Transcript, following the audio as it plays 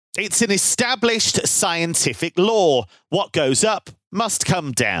It's an established scientific law. What goes up must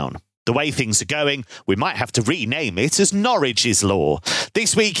come down. The way things are going, we might have to rename it as Norwich's Law.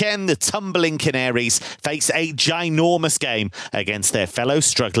 This weekend, the tumbling Canaries face a ginormous game against their fellow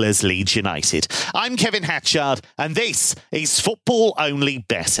strugglers, Leeds United. I'm Kevin Hatchard, and this is Football Only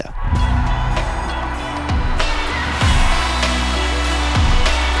Better.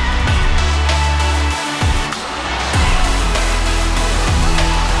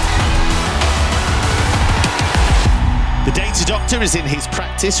 The data doctor is in his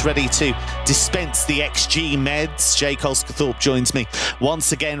practice, ready to dispense the XG meds. Jake Osgathorpe joins me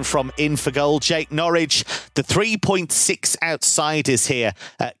once again from Infogol. Jake, Norwich, the 3.6 outsiders here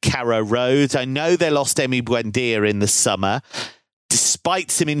at Carrow Road. I know they lost Emi Buendia in the summer. Despite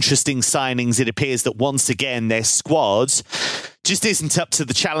some interesting signings, it appears that once again their squad just isn't up to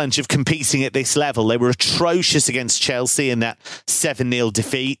the challenge of competing at this level. They were atrocious against Chelsea in that 7-0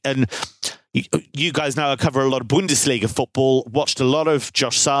 defeat. And you guys know I cover a lot of Bundesliga football, watched a lot of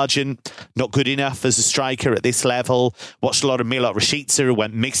Josh Sargent, not good enough as a striker at this level, watched a lot of Milot Rashica, who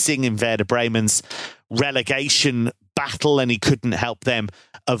went missing in Werder Bremen's relegation battle, and he couldn't help them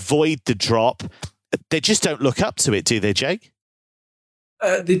avoid the drop. They just don't look up to it, do they, Jake?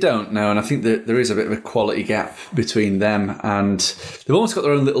 They don't, no, and I think that there is a bit of a quality gap between them, and they've almost got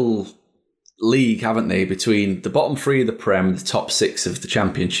their own little league, haven't they, between the bottom three of the Prem and the top six of the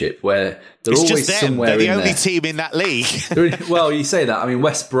Championship, where they're it's always just them. somewhere in there. They're the only team in that league. Well, you say that. I mean,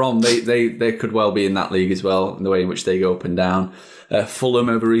 West Brom, they could well be in that league as well, in the way in which they go up and down. Fulham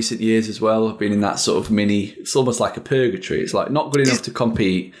over recent years as well have been in that sort of it's almost like a purgatory. It's like not good enough to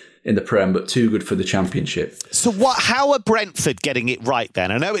compete in the Prem, but too good for the Championship. So how are Brentford getting it right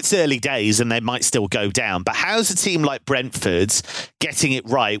then? I know it's early days and they might still go down, but how's a team like Brentford getting it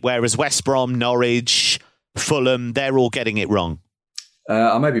right, whereas West Brom, Norwich, Fulham, they're all getting it wrong?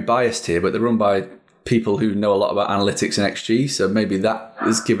 I may be biased here, but they're run by people who know a lot about analytics and XG, so maybe that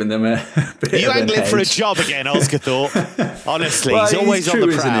has given them a bit of an edge. Are you angling for a job again, Osgathorpe? Honestly, well, he's always true, on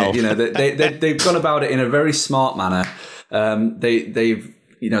the prowl. Isn't it? You know, they've gone about it in a very smart manner. They've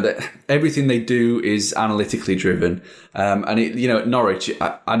that everything they do is analytically driven. And at Norwich,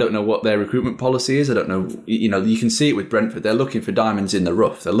 I don't know what their recruitment policy is. I don't know. You can see it with Brentford. They're looking for diamonds in the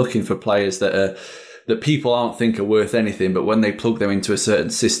rough. They're looking for players that people aren't think are worth anything, but when they plug them into a certain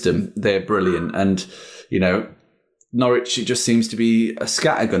system, they're brilliant. And, Norwich, it just seems to be a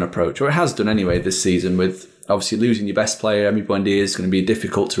scattergun approach, or it has done anyway this season, with obviously losing your best player. Emi Buendia is going to be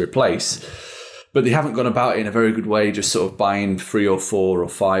difficult to replace. But they haven't gone about it in a very good way, just sort of buying 3 or 4 or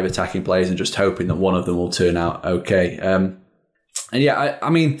 5 attacking players and just hoping that one of them will turn out okay. I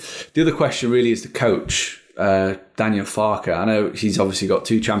mean, the other question really is the coach, Daniel Farke. I know he's obviously got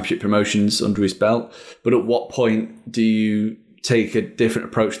 2 championship promotions under his belt, but at what point do you take a different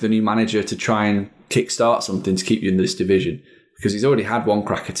approach to the new manager to try and kickstart something to keep you in this division? Because he's already had one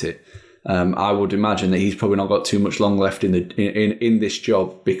crack at it. I would imagine that he's probably not got too much long left in this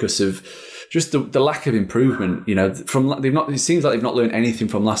job because of just the lack of improvement. It seems like they've not learned anything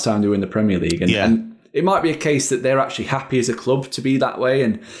from last time they were in the Premier League, and it might be a case that they're actually happy as a club to be that way,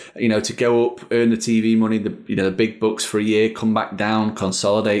 and to go up, earn the TV money, the big bucks for a year, come back down,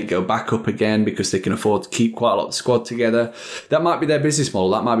 consolidate, go back up again because they can afford to keep quite a lot of the squad together. That might be their business model.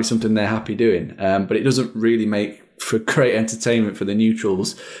 That might be something they're happy doing, but it doesn't really make for great entertainment for the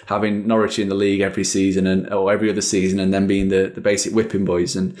neutrals, having Norwich in the league every season or every other season, and then being the basic whipping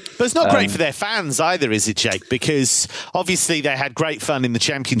boys. But it's not great for their fans either, is it, Jake? Because obviously they had great fun in the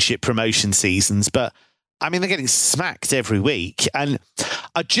Championship promotion seasons, but I mean, they're getting smacked every week. And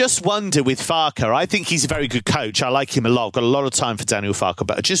I just wonder with Farke, I think he's a very good coach. I like him a lot. I've got a lot of time for Daniel Farke,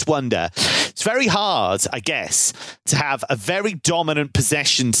 but I just wonder, it's very hard, I guess, to have a very dominant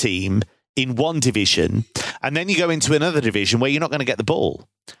possession team in one division, and then you go into another division where you're not going to get the ball.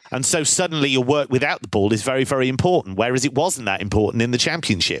 And so suddenly your work without the ball is very, very important, whereas it wasn't that important in the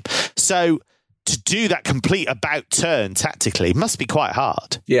Championship. So to do that complete about turn tactically must be quite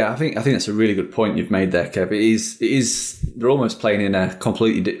hard. Yeah, I think that's a really good point you've made there, Kev. It is they're almost playing in a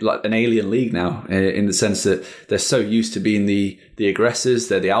completely like an alien league now, in the sense that they're so used to being the aggressors,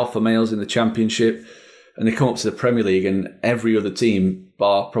 they're the alpha males in the Championship, and they come up to the Premier League and every other team,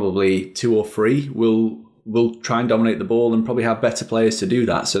 bar probably 2 or 3, will try and dominate the ball and probably have better players to do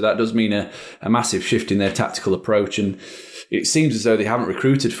that. So that does mean a massive shift in their tactical approach, and it seems as though they haven't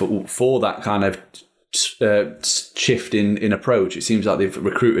recruited for that kind of shift in approach. It seems like they've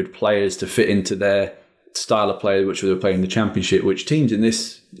recruited players to fit into their style of play, which they were playing in the Championship, which teams in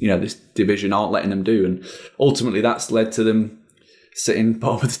this division aren't letting them do. And ultimately that's led to them sitting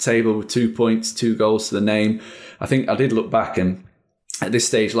bottom of the table with 2 points, 2 goals to the name. I think I did look back, and at this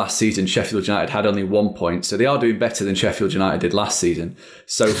stage last season, Sheffield United had only 1 point. So they are doing better than Sheffield United did last season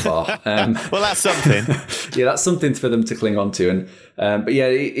so far. Well, that's something. Yeah, that's something for them to cling on to. And but yeah,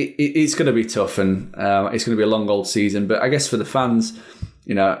 it's going to be tough, and it's going to be a long old season. But I guess for the fans,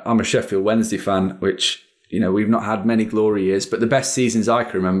 I'm a Sheffield Wednesday fan, which, we've not had many glory years, but the best seasons I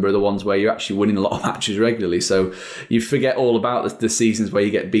can remember are the ones where you're actually winning a lot of matches regularly. So you forget all about the seasons where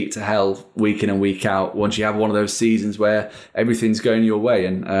you get beat to hell week in and week out once you have one of those seasons where everything's going your way.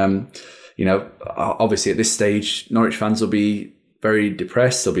 And, obviously at this stage, Norwich fans will be very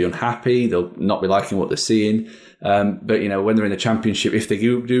depressed. They'll be unhappy. They'll not be liking what they're seeing. But, when they're in the Championship, if they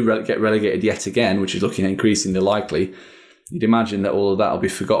do get relegated yet again, which is looking increasingly likely, you'd imagine that all of that will be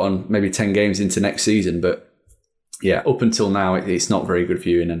forgotten maybe 10 games into next season. But yeah, up until now, it's not very good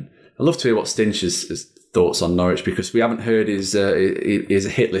viewing. And I'd love to hear what Stinch's thoughts on Norwich, because we haven't heard his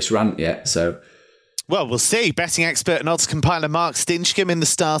hit list rant yet. So, well, we'll see. Betting expert and odds compiler Mark Stinchcombe in the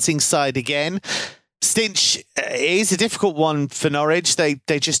starting side again. Stinch is a difficult one for Norwich. They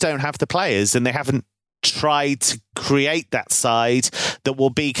just don't have the players, and they haven't tried to create that side that will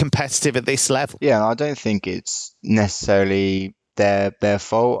be competitive at this level. Yeah, I don't think it's necessarily their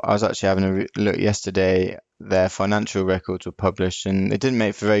fault. I was actually having a look yesterday. Their financial records were published, and it didn't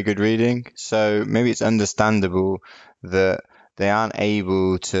make for very good reading. So maybe it's understandable that they aren't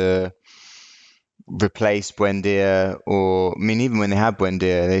able to replace Buendia, even when they had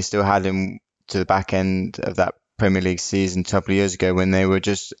Buendia, they still had him to the back end of that Premier League season a couple of years ago when they were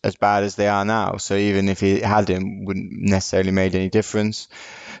just as bad as they are now. So even if he had him, wouldn't necessarily made any difference.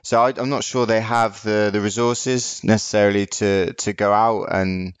 So I'm not sure they have the resources necessarily to go out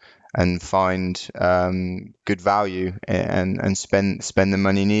and find good value and spend the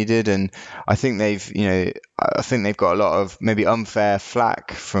money needed. And I think they've got a lot of maybe unfair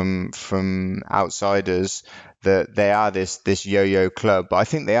flack from outsiders that they are this yo-yo club, but I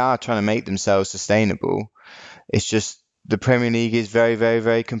think they are trying to make themselves sustainable. It's just the Premier League is very, very,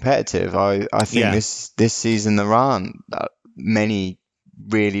 very competitive. I think this season there aren't many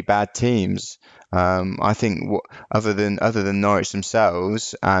really bad teams. I think other than Norwich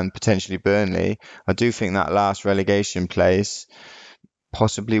themselves and potentially Burnley, I do think that last relegation place,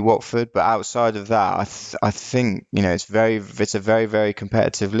 possibly Watford, but outside of that, I think it's a very, very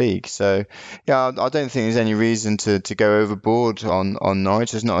competitive league. So yeah, I don't think there's any reason to go overboard on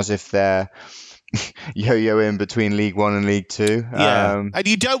Norwich. It's not as if they're yo-yoing between League One and League Two. Yeah. And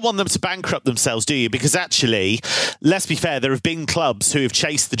you don't want them to bankrupt themselves, do you? Because actually, let's be fair, there have been clubs who have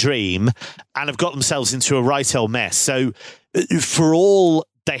chased the dream and have got themselves into a right old mess. So for all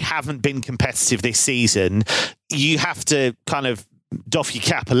they haven't been competitive this season, you have to kind of doff your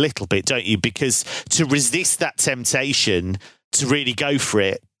cap a little bit, don't you? Because to resist that temptation to really go for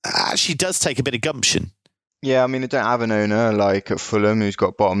it actually does take a bit of gumption. Yeah, I mean, they don't have an owner like at Fulham who's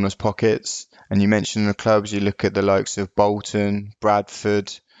got bottomless pockets. And you mentioned the clubs, you look at the likes of Bolton,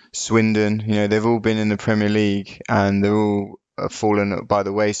 Bradford, Swindon, they've all been in the Premier League and they're all fallen by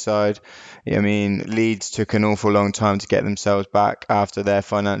the wayside. I mean, Leeds took an awful long time to get themselves back after their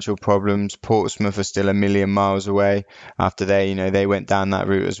financial problems. Portsmouth are still a million miles away after they went down that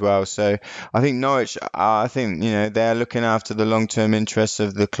route as well. So I think Norwich, they're looking after the long-term interests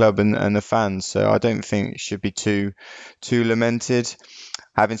of the club and the fans. So I don't think it should be too lamented.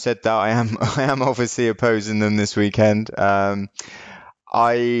 Having said that, I am obviously opposing them this weekend. I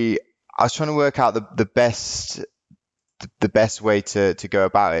was trying to work out the best way to go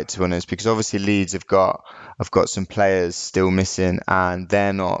about it, to be honest, because obviously Leeds have got some players still missing and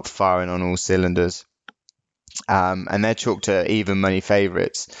they're not firing on all cylinders. And they're chalked to even money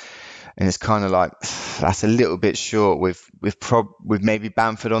favourites. And it's kind of like, that's a little bit short with maybe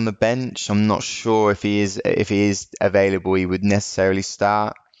Bamford on the bench. I'm not sure if he is available, he would necessarily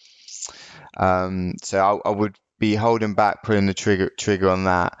start. So I would be holding back pulling the trigger on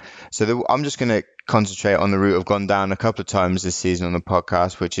that. So I'm just going to concentrate on the route I've gone down a couple of times this season on the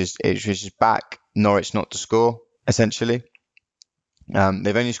podcast, which is back Norwich not to score, essentially.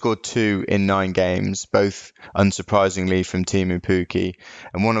 They've only scored 2 in 9 games, both unsurprisingly from Teemu Pukki,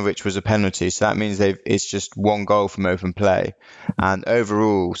 and one of which was a penalty. So that means it's just 1 goal from open play, and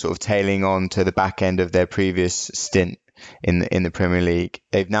overall sort of tailing on to the back end of their previous stint in the Premier League.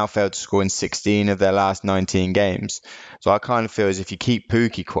 They've now failed to score in 16 of their last 19 games. So I kind of feel as if you keep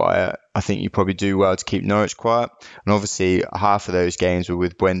Pukki quiet, I think you probably do well to keep Norwich quiet. And obviously half of those games were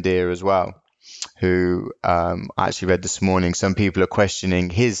with Buendia as well, who I actually read this morning, some people are questioning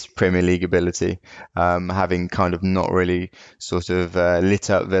his Premier League ability, having kind of not really sort of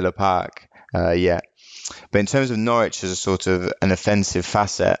lit up Villa Park yet. But in terms of Norwich as a sort of an offensive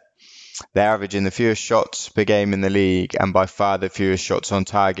facet, They're averaging the fewest shots per game in the league and by far the fewest shots on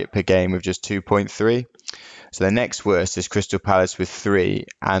target per game with just 2.3. So the next worst is Crystal Palace with 3.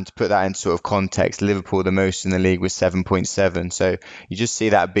 And to put that in sort of context, Liverpool the most in the league with 7.7. So you just see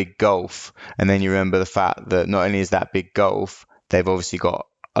that big gulf. And then you remember the fact that not only is that big gulf, they've obviously got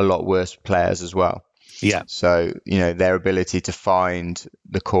a lot worse players as well. Yeah. So, their ability to find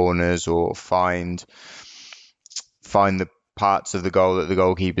the corners or find the parts of the goal that the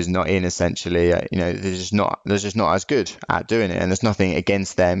goalkeeper's not in, essentially, they're just not as good at doing it. And there's nothing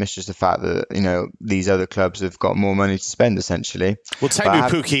against them. It's just the fact that, these other clubs have got more money to spend, essentially. Well, Teemu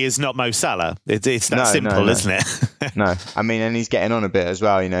Pukki is not Mo Salah. It's that simple, isn't it? No. I mean, and he's getting on a bit as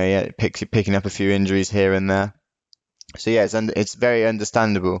well, picking up a few injuries here and there. So yeah, it's very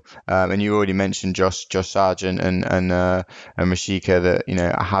understandable. And you already mentioned Josh Sargent and Rashica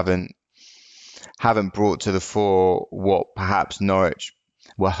that haven't brought to the fore what perhaps Norwich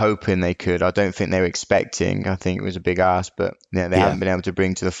were hoping they could. I don't think they were expecting. I think it was a big ask, but they haven't been able to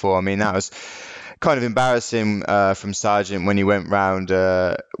bring to the fore. I mean, that was kind of embarrassing from Sargent when he went round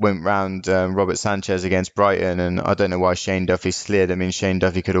Robert Sanchez against Brighton, and I don't know why Shane Duffy slid. I mean, Shane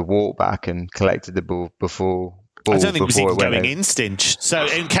Duffy could have walked back and collected the ball before. I don't think it was even going in, Stinch. So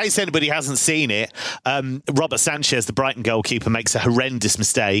in case anybody hasn't seen it, Robert Sanchez, the Brighton goalkeeper, makes a horrendous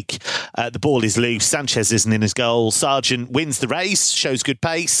mistake. The ball is loose. Sanchez isn't in his goal. Sargent wins the race, shows good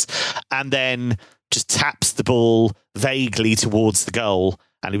pace, and then just taps the ball vaguely towards the goal.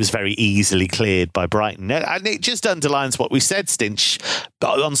 And it was very easily cleared by Brighton. And it just underlines what we said, Stinch,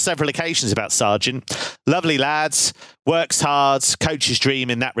 on several occasions about Sargent. Lovely lads, works hard, coach's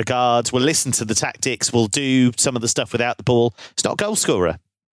dream in that regard. Will listen to the tactics, will do some of the stuff without the ball. It's not a goal scorer.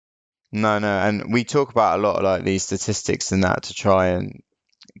 No. And we talk about a lot of like these statistics and that to try and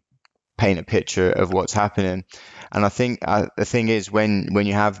paint a picture of what's happening. And I think the thing is when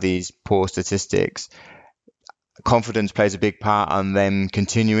you have these poor statistics, confidence plays a big part on them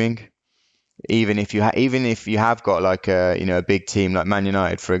continuing. Even if you have got like a big team like Man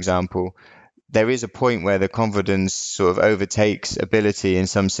United, for example, there is a point where the confidence sort of overtakes ability in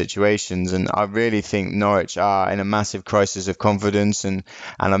some situations, and I really think Norwich are in a massive crisis of confidence. And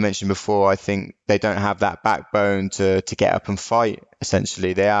I mentioned before, I think they don't have that backbone to get up and fight.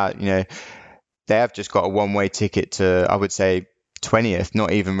 Essentially, they have just got a one-way ticket to, I would say, 20th,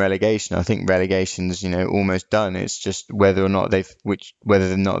 not even relegation. I think relegation's almost done. It's just whether or not they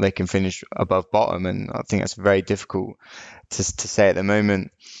can finish above bottom, and I think that's very difficult to say at the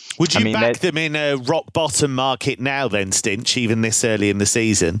moment. Would you back them in a rock bottom market now then, Stinch, even this early in the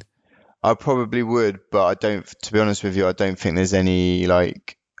season? I probably would, but I don't. To be honest with you, I don't think there's any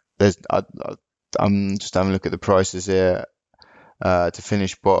I'm just having a look at the prices here to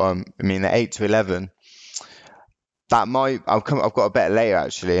finish bottom. I mean, they're 8 to 11. That might. I've got a bet later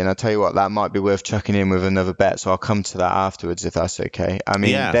actually, and I'll tell you what, that might be worth chucking in with another bet. So I'll come to that afterwards if that's okay. I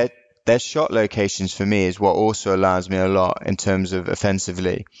mean, their shot locations for me is what also alarms me a lot in terms of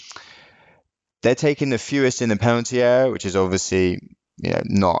offensively. They're taking the fewest in the penalty area, which is obviously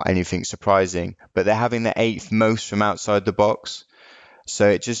not anything surprising, but they're having the 8th most from outside the box. So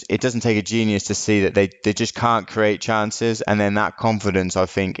it doesn't take a genius to see that they just can't create chances, and then that confidence I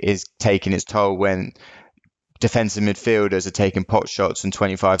think is taking its toll when defensive midfielders are taking pot shots from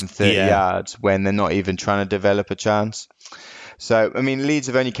 25 and 30 yards when they're not even trying to develop a chance. So, I mean, Leeds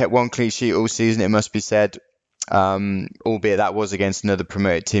have only kept one clean sheet all season, it must be said, albeit that was against another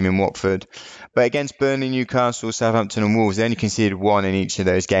promoted team in Watford. But against Burnley, Newcastle, Southampton and Wolves, they only conceded 1 in each of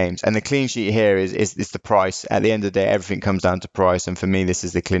those games. And the clean sheet here is the price. At the end of the day, everything comes down to price. And for me, this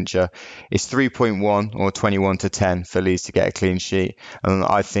is the clincher. It's 3.1 or 21 to 10 for Leeds to get a clean sheet. And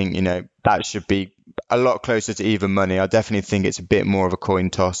I think, that should be a lot closer to even money. I definitely think it's a bit more of a coin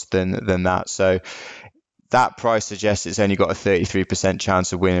toss than that. So that price suggests it's only got a 33%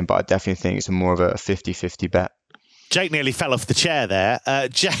 chance of winning, but I definitely think it's more of a 50-50 bet. Jake nearly fell off the chair there.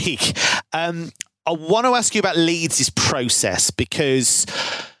 Jake, I want to ask you about Leeds' process, because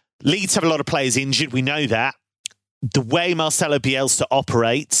Leeds have a lot of players injured. We know that. The way Marcelo Bielsa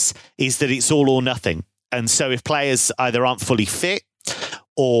operates is that it's all or nothing. And so if players either aren't fully fit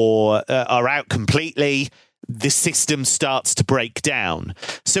or are out completely, the system starts to break down.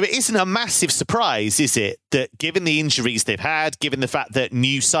 So it isn't a massive surprise, is it, that given the injuries they've had, given the fact that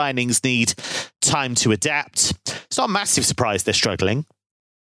new signings need time to adapt, it's not a massive surprise they're struggling.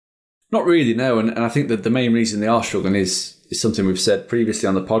 Not really, no. And I think that the main reason they are struggling is something we've said previously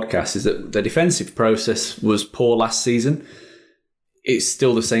on the podcast, is that the defensive process was poor last season. it's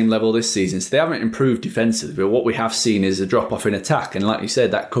still the same level this season. So they haven't improved defensively, but what we have seen is a drop-off in attack. And like you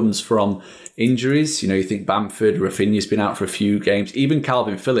said, that comes from injuries. You think Bamford, Rafinha's been out for a few games. Even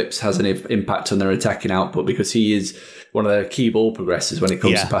Calvin Phillips has an impact on their attacking output because he is one of their key ball progressors when it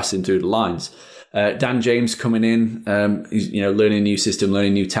comes to passing through the lines. Dan James coming in, he's, learning a new system,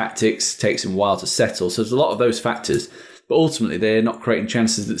 learning new tactics, takes him a while to settle. So there's a lot of those factors. But ultimately, they're not creating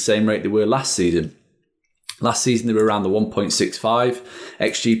chances at the same rate they were last season. Last season, they were around the 1.65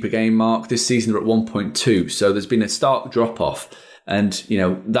 XG per game mark. This season, they're at 1.2. So there's been a stark drop-off. And,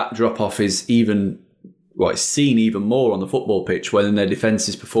 that drop-off is it's seen even more on the football pitch when their defence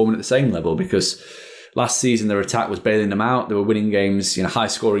is performing at the same level, because last season, their attack was bailing them out. They were winning games,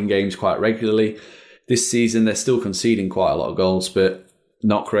 high-scoring games quite regularly. This season, they're still conceding quite a lot of goals, but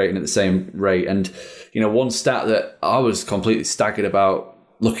not creating at the same rate. And, one stat that I was completely staggered about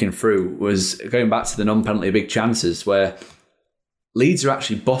looking through was going back to the non-penalty big chances, where Leeds are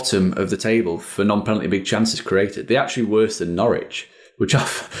actually bottom of the table for non-penalty big chances created. They're actually worse than Norwich, which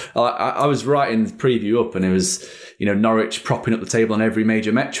I was writing the preview up, and it was, Norwich propping up the table on every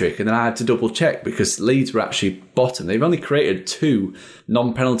major metric. And then I had to double check because Leeds were actually bottom. They've only created 2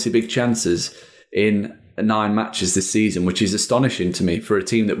 non-penalty big chances in 9 matches this season, which is astonishing to me for a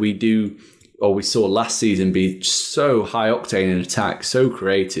team that we saw last season be so high octane in attack, so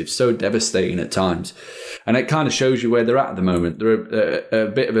creative, so devastating at times. And it kind of shows you where they're at the moment. They're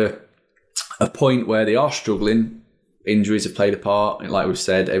a bit of a point where they are struggling. Injuries have played a part, like we've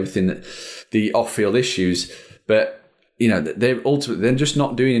said, everything that the off-field issues. But, they're just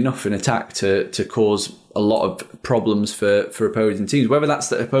not doing enough in attack to cause a lot of problems for opposing teams. Whether that's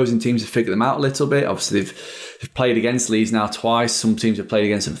that opposing teams have figured them out a little bit. Obviously, they've played against Leeds now twice. Some teams have played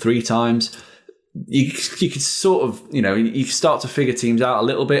against them 3 times. You could sort of, you start to figure teams out a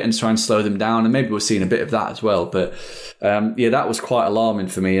little bit and try and slow them down. And maybe we're seeing a bit of that as well. But that was quite alarming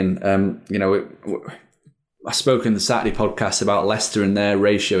for me. And, I spoke in the Saturday podcast about Leicester and their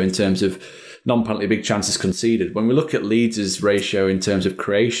ratio in terms of non-penalty big chances conceded. When we look at Leeds' ratio in terms of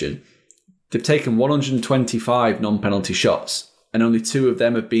creation, they've taken 125 non-penalty shots, and only 2 of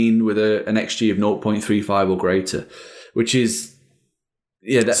them have been with an XG of 0.35 or greater, which is,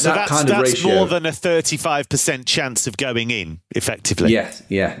 that's more than a 35% chance of going in, effectively.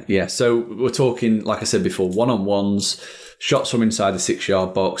 Yeah. So we're talking, like I said before, one-on-ones, shots from inside the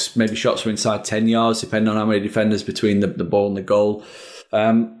 6-yard box, maybe shots from inside 10 yards, depending on how many defenders between the ball and the goal.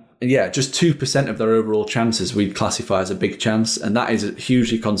 Just 2% of their overall chances we'd classify as a big chance, and that is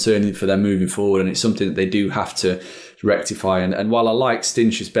hugely concerning for them moving forward, and it's something that they do have to rectify. And while I like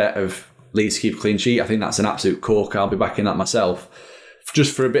Stinch's bet of Leeds to keep a clean sheet, I think that's an absolute corker. I'll be backing that myself.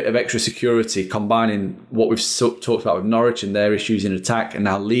 Just for a bit of extra security, combining what we've talked about with Norwich and their issues in attack, and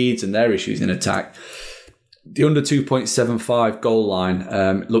now Leeds and their issues in attack, the under 2.75 goal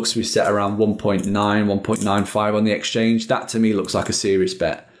line looks to be set around 1.9, 1.95 on the exchange. That to me looks like a serious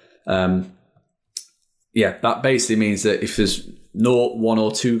bet. That basically means that if there's 0, 1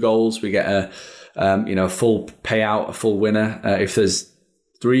 or 2 goals, we get a full payout, a full winner. If there's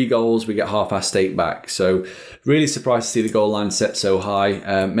 3 goals, we get half our stake back. So really surprised to see the goal line set so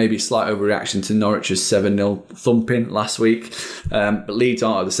high. Maybe a slight overreaction to Norwich's 7-0 thumping last week. But Leeds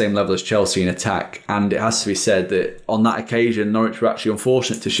aren't at the same level as Chelsea in attack. And it has to be said that on that occasion, Norwich were actually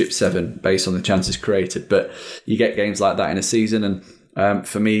unfortunate to ship 7 based on the chances created. But you get games like that in a season. And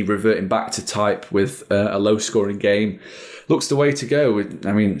for me, reverting back to type with a low-scoring game looks the way to go.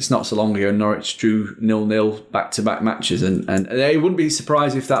 I mean, it's not so long ago Norwich drew 0-0 back-to-back matches, and they wouldn't be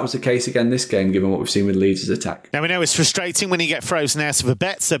surprised if that was the case again this game, given what we've seen with Leeds' attack. Now, we know it's frustrating when you get frozen out of a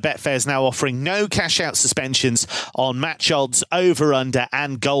bet, so Betfair's now offering no cash-out suspensions on match odds, over-under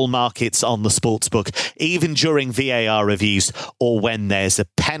and goal markets on the sportsbook, even during VAR reviews or when there's a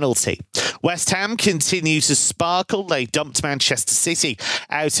penalty. West Ham continue to sparkle. They dumped Manchester City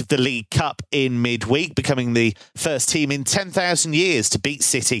out of the League Cup in midweek, becoming the first team in 10,000 years to beat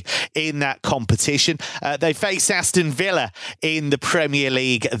City in that competition. They face Aston Villa in the Premier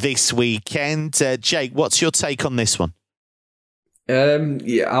League this weekend. Jake, what's your take on this one?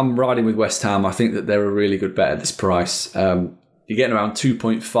 I'm riding with West Ham. I think that they're a really good bet at this price. You're getting around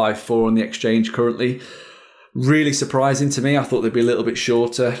 2.54 on the exchange currently. Really surprising to me. I thought they'd be a little bit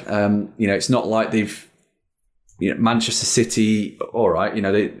shorter. It's not like they've, Manchester City, all right,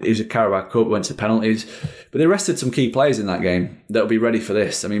 it was a Carabao Cup, went to penalties, but they rested some key players in that game that'll be ready for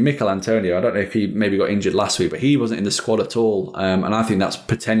this. I mean, Mikel Antonio, I don't know if he maybe got injured last week, but he wasn't in the squad at all. And I think that's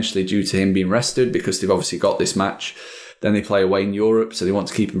potentially due to him being rested because they've obviously got this match. Then they play away in Europe, so they want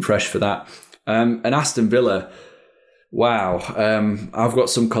to keep him fresh for that. And Aston Villa, wow, I've got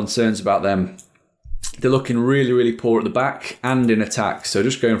some concerns about them. They're looking really, really poor at the back and in attack. So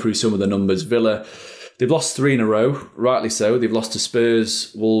just going through some of the numbers, Villa, they've lost 3 in a row, rightly so. They've lost to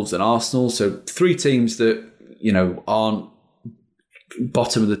Spurs, Wolves and Arsenal. So 3 teams that, aren't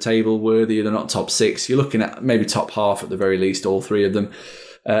bottom of the table worthy. They're not top 6. You're looking at maybe top half at the very least, all 3 of them.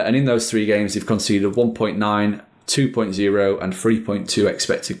 And in those 3 games, they've conceded 1.9, 2.0 and 3.2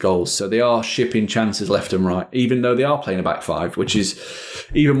 expected goals. So they are shipping chances left and right, even though they are playing a back 5, which is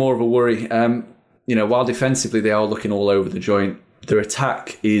even more of a worry. While defensively they are looking all over the joint, their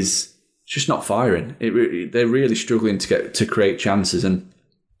attack is just not firing. They're really struggling to create chances, and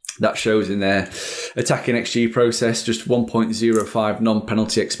that shows in their attacking XG process, just 1.05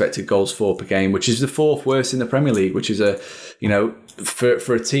 non-penalty expected goals for per game, which is the 4th worst in the Premier League, which is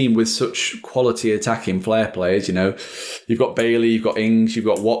for a team with such quality attacking flair players, you've got Bailey, you've got Ings, you've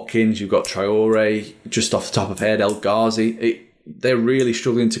got Watkins, you've got Traore, just off the top of head, El Ghazi. They're really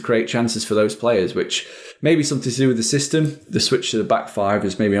struggling to create chances for those players, which may be something to do with the system. The switch to the back 5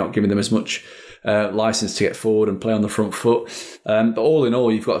 is maybe not giving them as much license to get forward and play on the front foot. But all in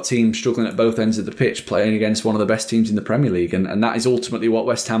all, you've got a team struggling at both ends of the pitch, playing against one of the best teams in the Premier League. And that is ultimately what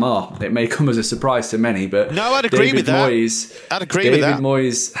West Ham are. It may come as a surprise to many, but no, I'd agree with that. David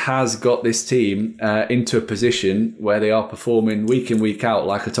Moyes has got this team into a position where they are performing week in, week out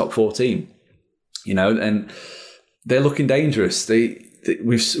like a top 4 team. And they're looking dangerous.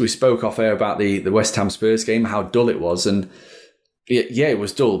 We spoke off air about the West Ham Spurs game, how dull it was. And yeah, it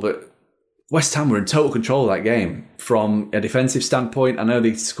was dull, but West Ham were in total control of that game from a defensive standpoint. I know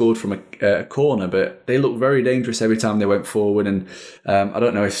they scored from a corner, but they looked very dangerous every time they went forward. And I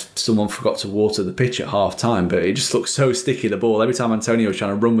don't know if someone forgot to water the pitch at half time, but it just looked so sticky, the ball. Every time Antonio was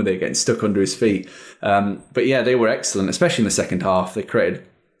trying to run with it, getting stuck under his feet. But yeah, they were excellent, especially in the second half. They created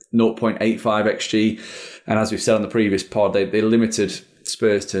 0.85 XG. And as we've said on the previous pod, they limited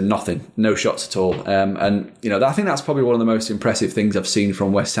Spurs to nothing, no shots at all. I think that's probably one of the most impressive things I've seen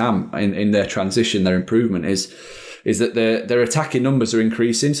from West Ham in their transition, their improvement is that their attacking numbers are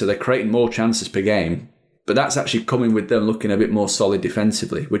increasing, so they're creating more chances per game. But that's actually coming with them looking a bit more solid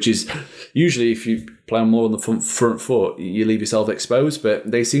defensively, which is usually if you play more on the front foot, you leave yourself exposed. But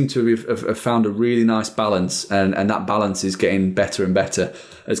they seem to have found a really nice balance, and that balance is getting better and better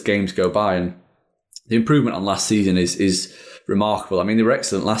as games go by. And the improvement on last season is remarkable. I mean, they were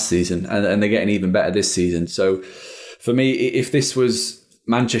excellent last season, and they're getting even better this season. So for me, if this was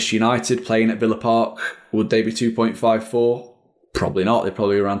Manchester United playing at Villa Park, would they be 2.54? Probably not. They're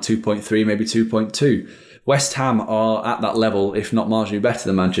probably around 2.3, maybe 2.2. West Ham are at that level, if not marginally better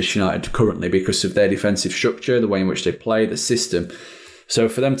than Manchester United currently, because of their defensive structure, the way in which they play, the system. So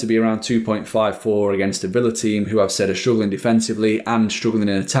for them to be around 2.54 against a Villa team who I've said are struggling defensively and struggling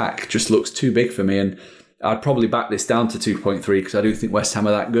in attack just looks too big for me. And I'd probably back this down to 2.3 because I do think West Ham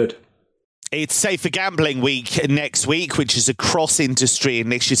are that good. It's Safer Gambling Week next week, which is a cross-industry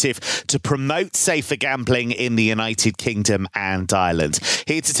initiative to promote safer gambling in the United Kingdom and Ireland.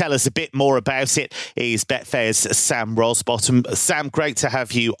 Here to tell us a bit more about it is Betfair's Sam Rosbottom. Sam, great to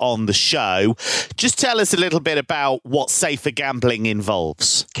have you on the show. Just tell us a little bit about what safer gambling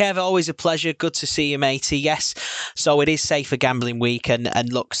involves. Kev, always a pleasure. Good to see you, matey. Yes, so it is Safer Gambling Week,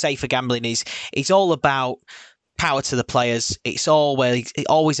 and look, safer gambling is all about power to the players. It's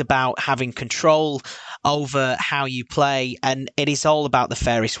always about having control over how you play, and it is all about the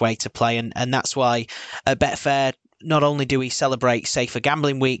fairest way to play. And that's why at Betfair, not only do we celebrate Safer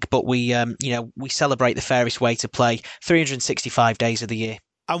Gambling Week, but we celebrate the fairest way to play 365 days of the year.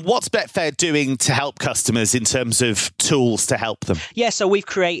 And what's Betfair doing to help customers in terms of tools to help them? Yeah, so we've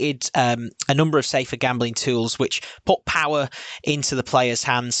created a number of safer gambling tools which put power into the player's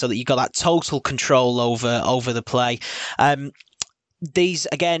hands so that you've got that total control over the play. This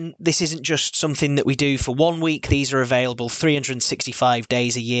isn't just something that we do for 1 week. These are available 365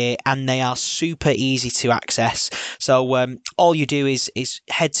 days a year, and they are super easy to access. So all you do is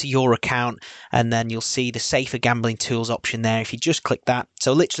head to your account, and then you'll see the Safer Gambling Tools option there. If you just click that,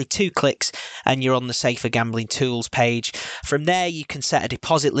 so literally 2 clicks, and you're on the Safer Gambling Tools page. From there, you can set a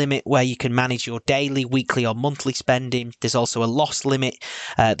deposit limit where you can manage your daily, weekly, or monthly spending. There's also a loss limit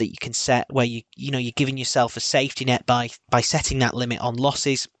that you can set where you're giving yourself a safety net by setting that limit on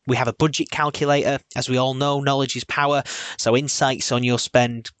losses. We have a budget calculator. As we all know, knowledge is power. So insights on your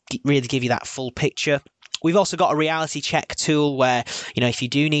spend really give you that full picture. We've also got a reality check tool where, if you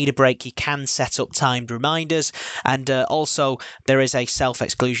do need a break, you can set up timed reminders. And also there is a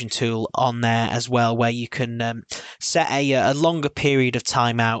self-exclusion tool on there as well, where you can set a longer period of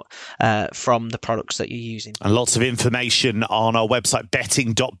time out from the products that you're using. And lots of information on our website,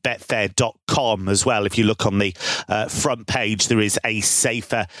 betting.betfair.com as well. If you look on the front page, there is a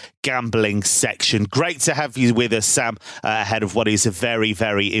safer gambling section. Great to have you with us, Sam, ahead of what is a very,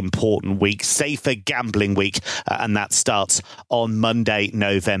 very important week, Safer Gambling Week, and that starts on Monday,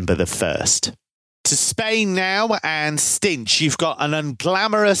 November the 1st. To Spain now, and Stinch, you've got an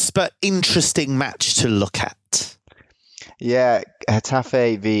unglamorous but interesting match to look at. Yeah,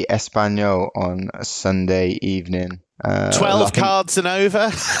 Getafe v Espanyol on a Sunday evening. 12 cards and over.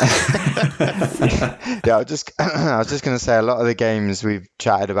 Yeah, I was just going to say a lot of the games we've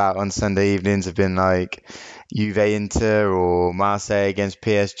chatted about on Sunday evenings have been like Juve Inter or Marseille against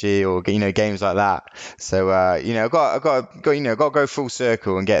PSG, or games like that. So I've got to go full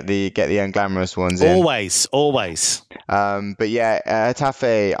circle and get the unglamorous ones in. Always. But yeah,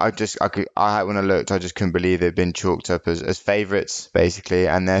 Getafe, when I looked, I just couldn't believe they've been chalked up as favourites basically,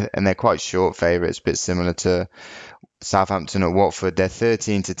 and they're quite short favourites, a bit similar to Southampton at Watford. They're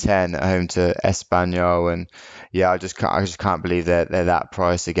 13-10 at home to Espanyol, and I just can't believe they're that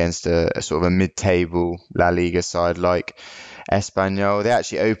price against a sort of a mid-table La Liga side like Espanyol. They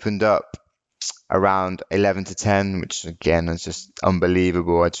actually opened up around 11-10, which again is just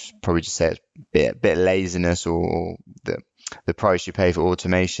unbelievable. I'd probably just say it's a bit laziness or the price you pay for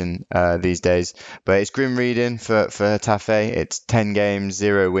automation these days. But it's grim reading for Getafe. It's 10 games,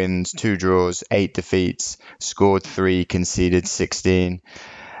 0 wins, 2 draws, 8 defeats, scored 3, conceded 16.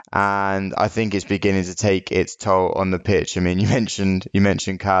 And I think it's beginning to take its toll on the pitch. I mean, you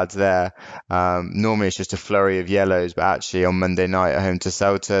mentioned cards there. Normally it's just a flurry of yellows, but actually on Monday night at home to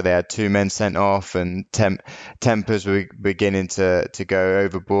Celta, they had 2 men sent off, and tempers were beginning to go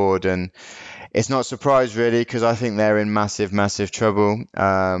overboard. And it's not a surprise really, because I think they're in massive, massive trouble.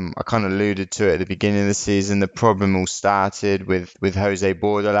 I kind of alluded to it at the beginning of the season. The problem all started with Jose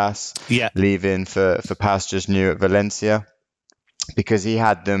Bordalas leaving for pastures new at Valencia, because he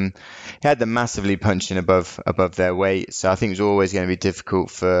had them massively punching above their weight. So I think it was always going to be difficult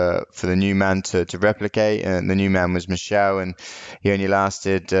for the new man to replicate. And the new man was Michel, and he only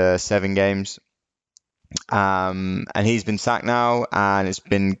lasted 7 games. And he's been sacked now, and it's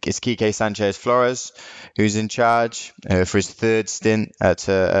Quique Sanchez Flores who's in charge for his 3rd stint at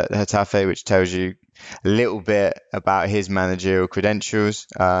Getafe, which tells you a little bit about his managerial credentials.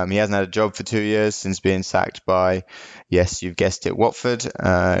 He hasn't had a job for 2 years since being sacked by, yes, you've guessed it, Watford,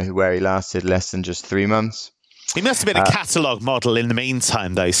 where he lasted less than just 3 months. He must have been a catalogue model in the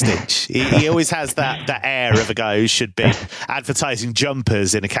meantime, though, Stitch. He always has that air of a guy who should be advertising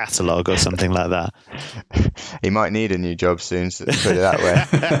jumpers in a catalogue or something like that. He might need a new job soon, to put it that way.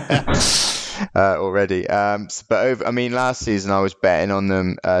 Already. Last season I was betting on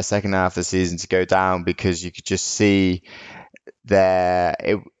them second half of the season to go down, because you could just see their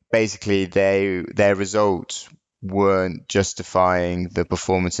results weren't justifying the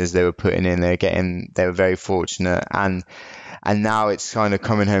performances they were putting in. They were very fortunate, and now it's kind of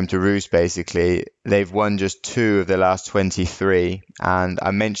coming home to roost basically. They've won just 2 of the last 23, and I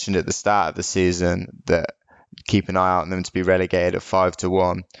mentioned at the start of the season that keep an eye out on them to be relegated at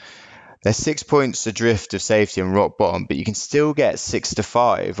 5-1. They're 6 points adrift of safety and rock bottom, but you can still get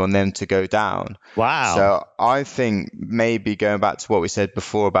 6-5 on them to go down. Wow. So I think maybe going back to what we said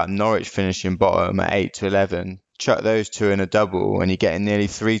before about Norwich finishing bottom at 8-11, chuck those 2 in a double, and you're getting nearly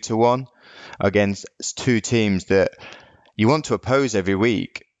 3-1 against 2 teams that you want to oppose every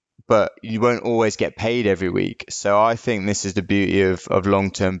week, but you won't always get paid every week. So I think this is the beauty of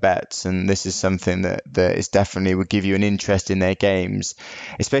long-term bets, and this is something that is definitely would give you an interest in their games,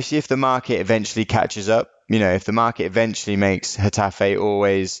 especially if the market eventually catches up. If the market eventually makes Getafe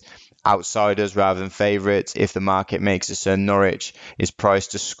always outsiders rather than favourites, if the market makes it so Norwich is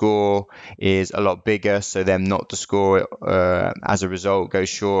priced to score is a lot bigger, so them not to score as a result goes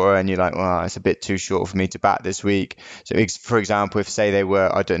shorter, and you're like, well, it's a bit too short for me to bat this week. So for example, if say they were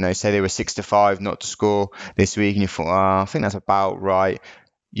 6-5 not to score this week, and you thought, I think that's about right,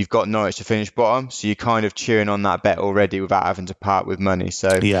 you've got Norwich to finish bottom, so you're kind of cheering on that bet already without having to part with money.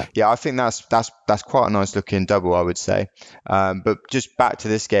 So yeah, I think that's quite a nice looking double, I would say. But just back to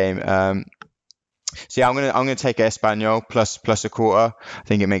this game. I'm gonna take Espanyol plus a quarter. I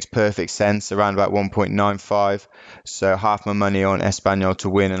think it makes perfect sense, around about 1.95. So half my money on Espanyol to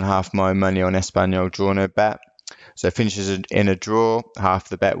win and half my money on Espanyol draw no bet. So it finishes in a draw, half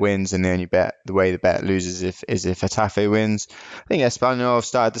the bet wins, and the only bet, the way the bet loses is if Getafe wins. I think Espanyol have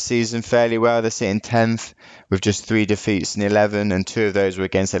started the season fairly well. They're sitting 10th with just 3 defeats in 11, and 2 of those were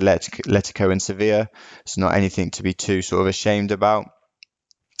against Atletico and Sevilla. It's not anything to be too sort of ashamed about.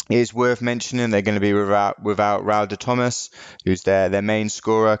 It is worth mentioning they're going to be without Raul de Thomas, who's their main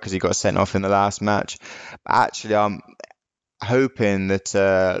scorer because he got sent off in the last match. But actually, I'm hoping that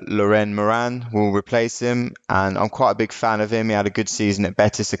Loren Moran will replace him, and I'm quite a big fan of him. He had a good season at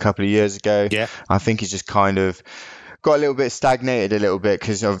Betis a couple of years ago. Yeah, I think he's just kind of got a little bit stagnated a little bit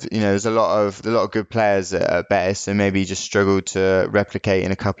because of, there's a lot of good players at Betis, and maybe he just struggled to replicate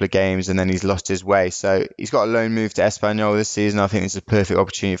in a couple of games, and then he's lost his way. So he's got a loan move to Espanyol this season. I think it's a perfect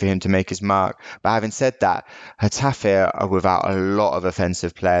opportunity for him to make his mark. But having said that, Getafe are without a lot of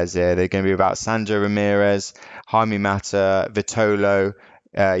offensive players here. They're going to be without Sandro Ramirez, Jaime Mata, Vitolo,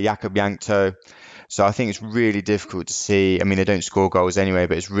 Jakob Jankto. So I think it's really difficult to see. I mean, they don't score goals anyway,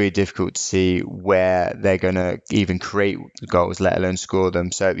 but it's really difficult to see where they're going to even create goals, let alone score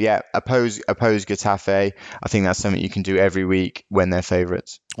them. So yeah, oppose Getafe. I think that's something you can do every week when they're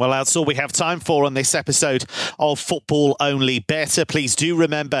favourites. Well, that's all we have time for on this episode of Football Only Better. Please do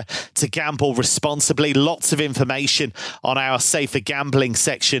remember to gamble responsibly. Lots of information on our safer gambling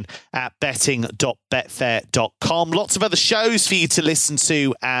section at betting.betfair.com. Lots of other shows for you to listen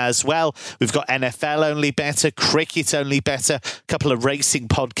to as well. We've got NFL Only Better, Cricket Only Better, a couple of racing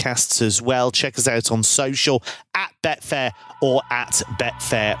podcasts as well. Check us out on social at Betfair or at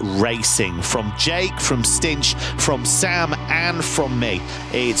Betfair Racing. From Jake, from Stinch, from Sam and from me,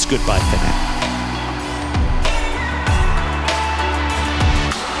 it's goodbye for now.